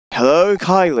Hello,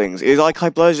 Kylings. It is I,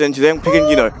 Kai Pleasure, and today I'm picking,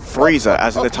 you know, FRIEZA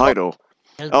as in the title.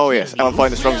 Oh yes, and I'm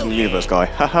fighting the strongest in the universe guy.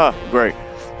 Haha, great.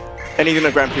 And he's in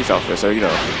a Grand Prix outfit, so you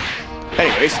know.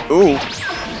 Anyways, ooh.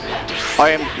 I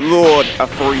am Lord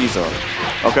of FRIEZA.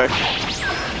 Okay?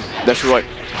 That's right.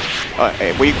 Alright,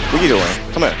 hey, what are you doing?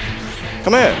 Come here.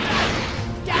 Come here.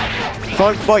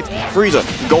 Fight FRIEZA,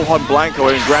 Gohan Blanco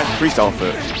in Grand Prix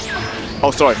outfit.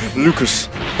 Oh, sorry, Lucas.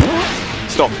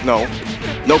 Stop, no.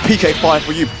 No PK fire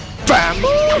for you. Bam!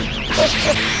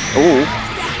 Ooh.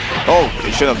 Oh,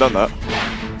 you shouldn't have done that.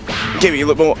 Give me a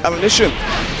little more ammunition.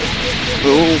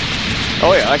 Ooh.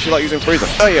 Oh yeah, I actually like using FRIEZA.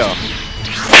 Oh yeah.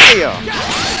 Oh yeah.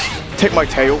 Take my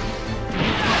tail.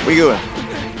 What are you doing?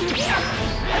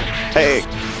 Hey,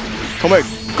 come here,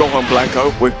 Gohan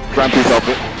Blanco with Grand Prix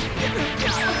outfit.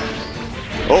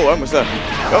 Oh, almost there.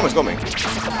 You almost got me.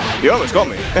 You almost got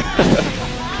me.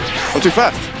 I'm too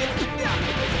fast.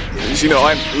 You know,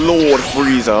 I'm Lord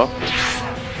FRIEZA.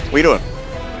 What are you doing?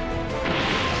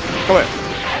 Come here.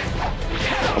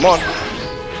 Come on.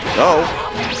 No.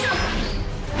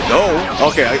 No.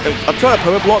 Okay, I'm trying to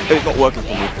perma block, but it's not working for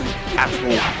me.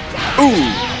 Actual.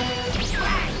 Ooh.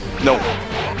 No.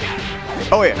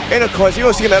 Oh yeah. In the comments, if you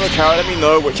want to see another character, let me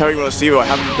know what character you want to see or I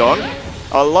haven't done.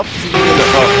 I'd love to see you in the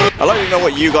I'd like to know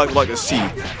what you guys would like to see.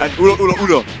 And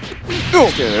Uda.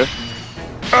 Okay.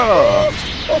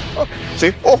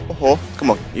 See? Oh,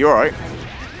 come on. You alright?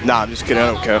 Nah, I'm just kidding. I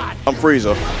don't care. I'm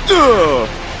FRIEZA.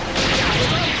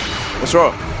 What's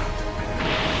wrong?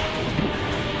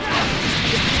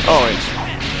 Oh,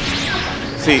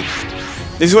 it's... See,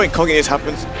 this is when cognitive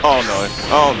happens. Oh no.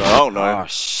 Oh no. Oh no. Oh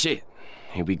shit.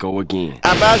 Here we go again.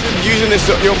 Imagine using this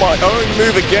your my own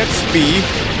move against me,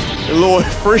 Lord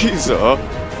FRIEZA.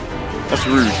 That's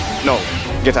rude. No,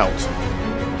 get out.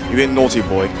 You've been naughty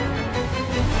boy.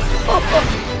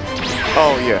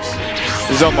 Oh yes,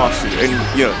 Zamasu, and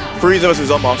you know, FRIEZA versus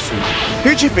Zamasu.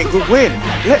 Who do you think will win?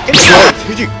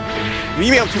 Who do you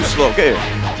mean I'm too slow? Get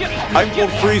here. I'm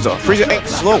called FRIEZA. FRIEZA ain't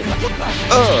slow.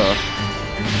 Oh,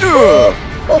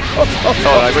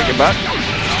 I bring it back.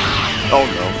 Oh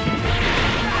no.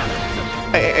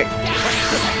 Hey.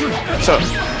 So.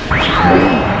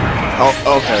 Oh,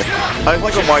 okay. I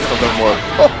like when my stuff doesn't work.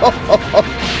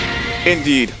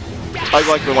 Indeed. I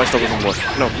like when my stuff doesn't work.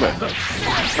 No, come here.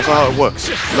 That's not how it works.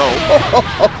 No.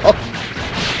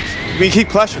 We keep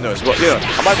clashing those, but you know,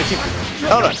 I might have to keep. I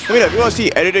don't know. Let me know if you want to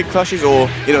see edited clashes or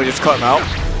you know just cut them out.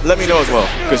 Let me know as well,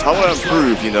 because I want to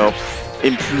improve. You know,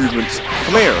 improvements.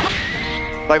 Come here,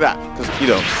 like that. Because you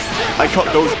know, I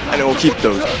cut those and it will keep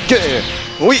those. Get here.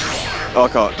 Wait. Oh, I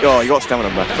can't. Oh, you got stamina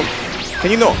back.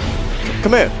 Can you not?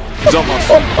 Come here.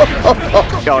 Zamasu.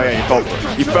 Oh yeah, you fell for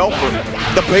it. You fell for it.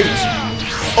 The bait.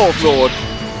 Oh Lord.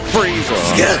 FRIEZA.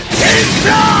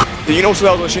 Did you know so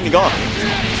that was a Shinigami?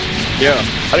 Yeah.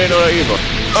 I didn't know that either.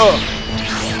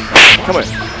 Come here.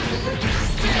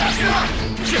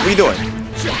 What are you doing?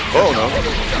 Oh no.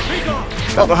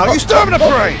 That's not how you stamina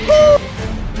prey!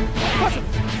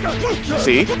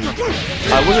 See?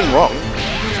 I wasn't wrong.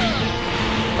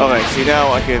 Alright, see now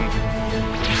I can...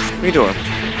 What are you doing?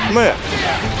 Come here.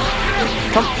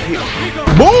 Come here.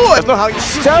 Boy! That's not how you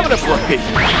stamina break!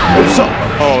 What's up?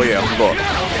 Oh yeah, I forgot.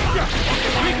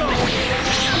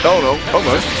 Oh no,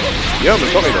 almost. You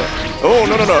almost got me there. Oh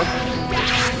no.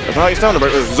 That's not how you stamina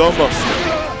break with Zamasu.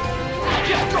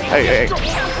 Hey.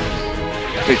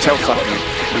 Hey, tail sucking.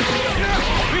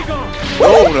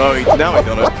 Oh no, now he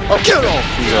done it. Get off,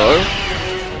 yo!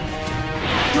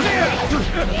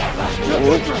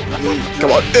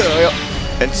 Come on,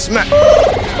 and smack!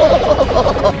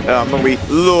 I'm gonna be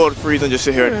Lord FRIEZA and just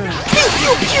sit here and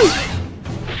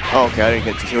oh, okay, I didn't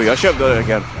get to kill you. I should have done it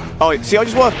again. Oh, see, I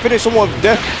just want to finish someone with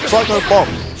death. Psycho bomb.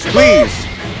 Please,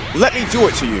 let me do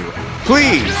it to you.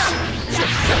 Please.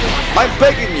 I'm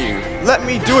begging you. Let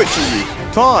me do it to you.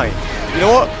 Fine. You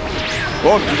know what?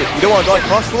 Well, you don't want to die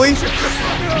peacefully?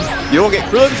 You don't want to get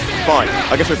killed? Fine.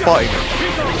 I guess we're fighting.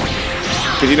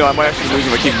 Because, you know, I might actually lose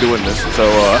if I keep doing this. So,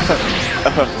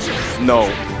 no.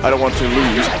 I don't want to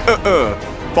lose.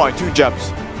 Fine, 2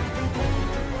 jabs.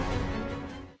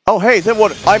 Oh, hey, then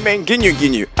what? I mean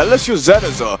Ginyu. Unless you're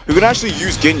Zetaza, who can actually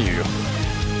use Ginyu.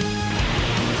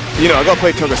 You know, I gotta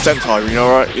play Toga Sentai, you know,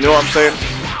 right? You know what I'm saying?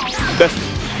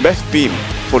 Best theme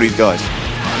for these guys.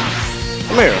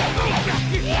 Come here.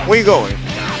 Where you going?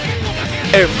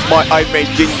 I made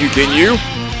Ginyu.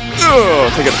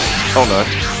 Take it. Oh no.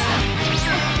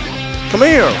 Come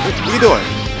here. What are you doing?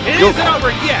 It isn't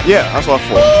over yet. Yeah, that's what I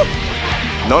thought.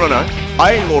 No.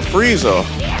 I ain't Lord FRIEZA.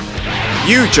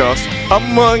 You just a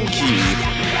monkey.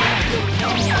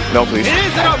 No, please. It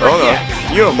isn't over yet.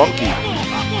 You're a monkey.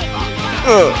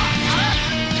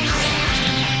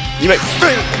 You make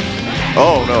think!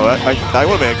 Oh no, I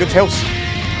would have been a good tails.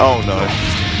 Oh no.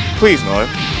 Please no.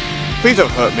 Please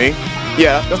don't hurt me.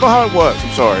 Yeah, that's not how it works,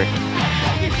 I'm sorry.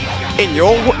 In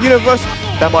your universe,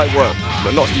 that might work,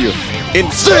 but not here. In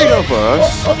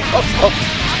Xenoverse!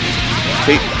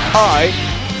 See, I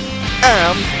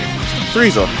am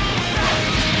FRIEZA.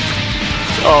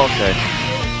 Oh, okay.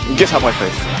 Guess out my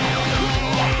face.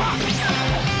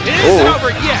 It isn't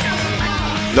over yet!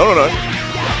 No.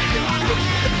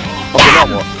 Okay, now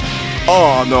what?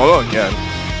 Oh, no, not again.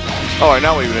 Alright,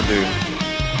 now what are you gonna do?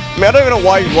 I mean, I don't even know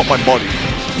why you want my body.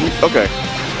 Okay.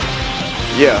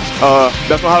 Yeah,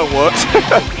 that's not how it works.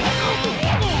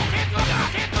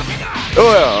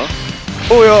 Oh yeah.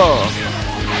 Oh yeah.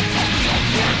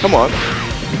 Come on.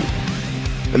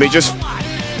 Let me just...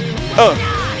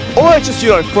 or I just, you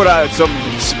know, put out some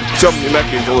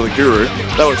mechanisms or the guru.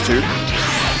 That works too.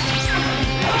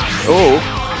 Oh.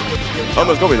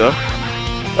 Almost got me there.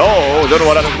 Oh, don't know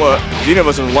why that doesn't work. The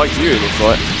universe doesn't like you, it looks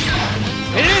like.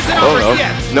 It isn't over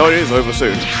yet! No, it is over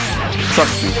soon.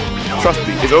 Trust me. Trust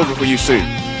me, it's over for you soon.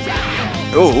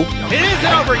 Oh. It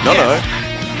isn't over yet! No.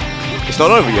 It's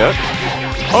not over yet.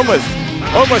 Almost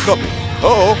got me.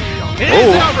 Uh-oh. It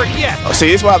isn't over yet! Oh,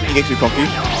 see, this is what happens when you get too cocky.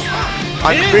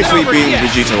 I'm basically being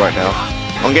Vegeta right now.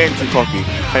 I'm getting too cocky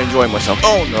and enjoying myself.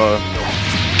 Oh no.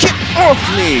 Get off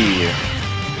me!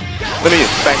 Let me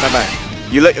just bang.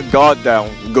 You let your guard down,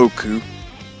 Goku.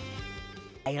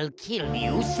 I'll kill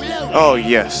you slowly. Oh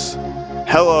yes.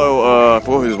 Hello, I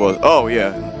forgot who this was. Oh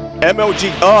yeah.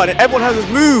 MLG. Oh, and everyone has this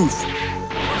move.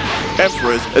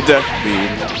 Emperor's a death beam.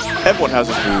 Everyone has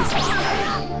this move.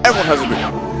 Everyone has this move.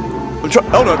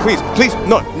 Oh no, please.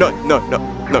 No.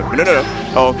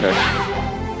 Oh, okay.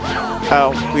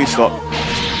 Ow, please stop.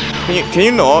 Can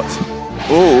you not?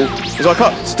 Ooh. It's like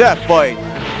a step by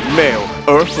male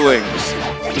earthlings.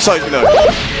 Besides, no.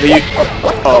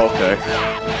 Oh, okay.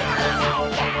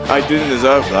 I didn't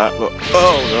deserve that, but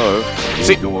oh no.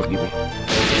 See?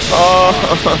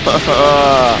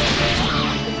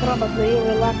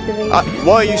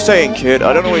 What are you saying, kid?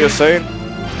 I don't know what you're saying.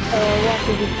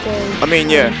 I mean,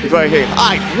 yeah, if I hear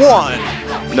I won!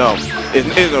 No, it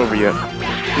isn't over yet.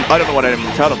 I don't know what I'm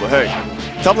accountable, but hey.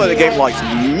 Tell me the game likes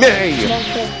me!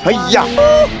 Hey-ya!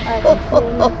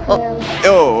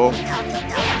 Oh.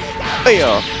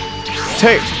 Hey-ya!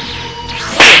 Take!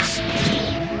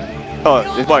 Oh,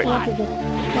 this might...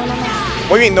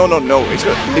 What do you mean, no? It's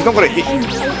not gonna hit you.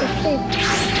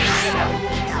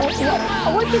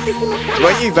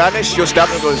 When you vanish, your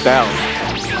stamina goes down.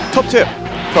 Top tip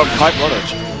from Type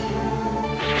Knowledge.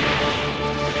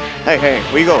 Hey,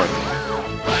 where you going?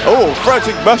 Oh,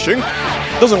 frantic mashing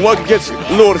doesn't work against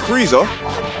Lord FRIEZA.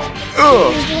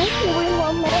 Ugh.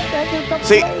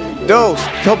 See, no,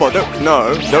 come on,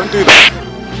 don't do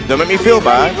that. Don't make me feel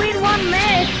bad.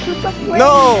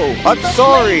 No, I'm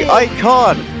sorry, I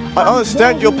can't. I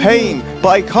understand your pain, but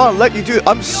I can't let you do it.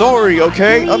 I'm sorry,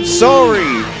 okay? I'm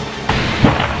sorry.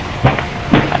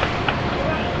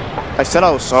 I said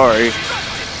I was sorry.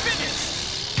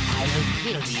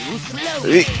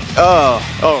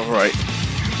 Alright.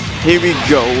 Here we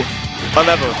go.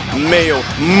 Another male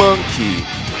monkey.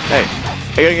 Hey,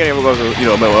 I gotta get able to go to, you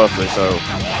know, male earthly, so,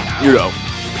 you know.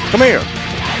 Come here.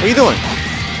 What are you doing?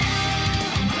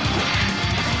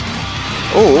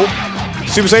 Oh,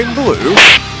 Super Saiyan Blue?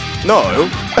 No.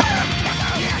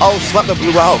 I'll slap the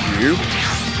blue out of you.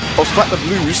 I'll slap the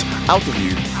blues out of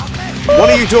you. What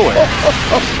are you doing?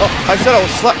 I said I'll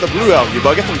slap the blue out of you, but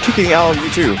I guess I'm kicking it out of you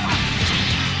too.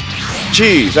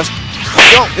 Jeez, that's...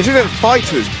 No, this isn't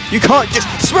fighters. You can't just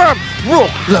spam raw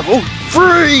level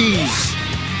freeze!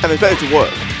 And it's better to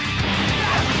work.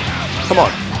 Come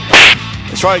on.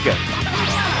 Let's try again.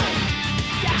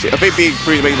 See, I think being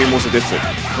free is making me more sadistic.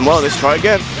 Come on, let's try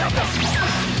again.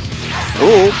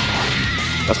 Ooh.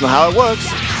 That's not how it works.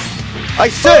 I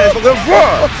said it's not gonna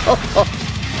work!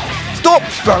 Stop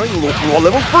spamming raw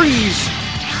level freeze!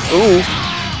 Ooh.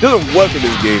 It doesn't work in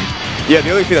this game. Yeah,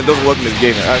 the only thing that doesn't work in this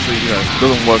game actually, you know,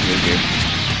 doesn't work in this game.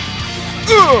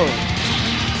 Ugh.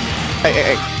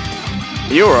 Hey.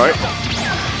 You alright?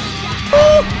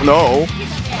 No.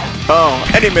 Oh,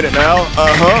 any minute now.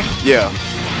 Yeah.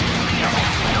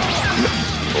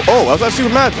 Oh, I was like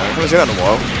super mad now. I haven't seen that in a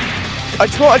while. I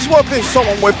just want to finish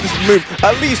someone with this move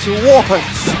at least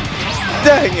once.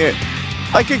 Dang it.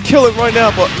 I could kill him right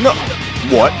now, but no.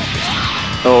 What?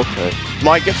 Okay.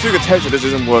 My Getsuga Tensha, this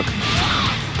doesn't work.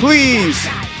 Please!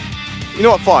 You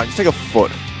know what, fine, just take a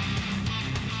foot.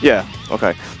 Yeah,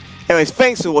 okay. Anyways,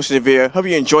 thanks for watching the video. Hope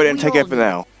you enjoyed it and take care for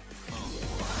now.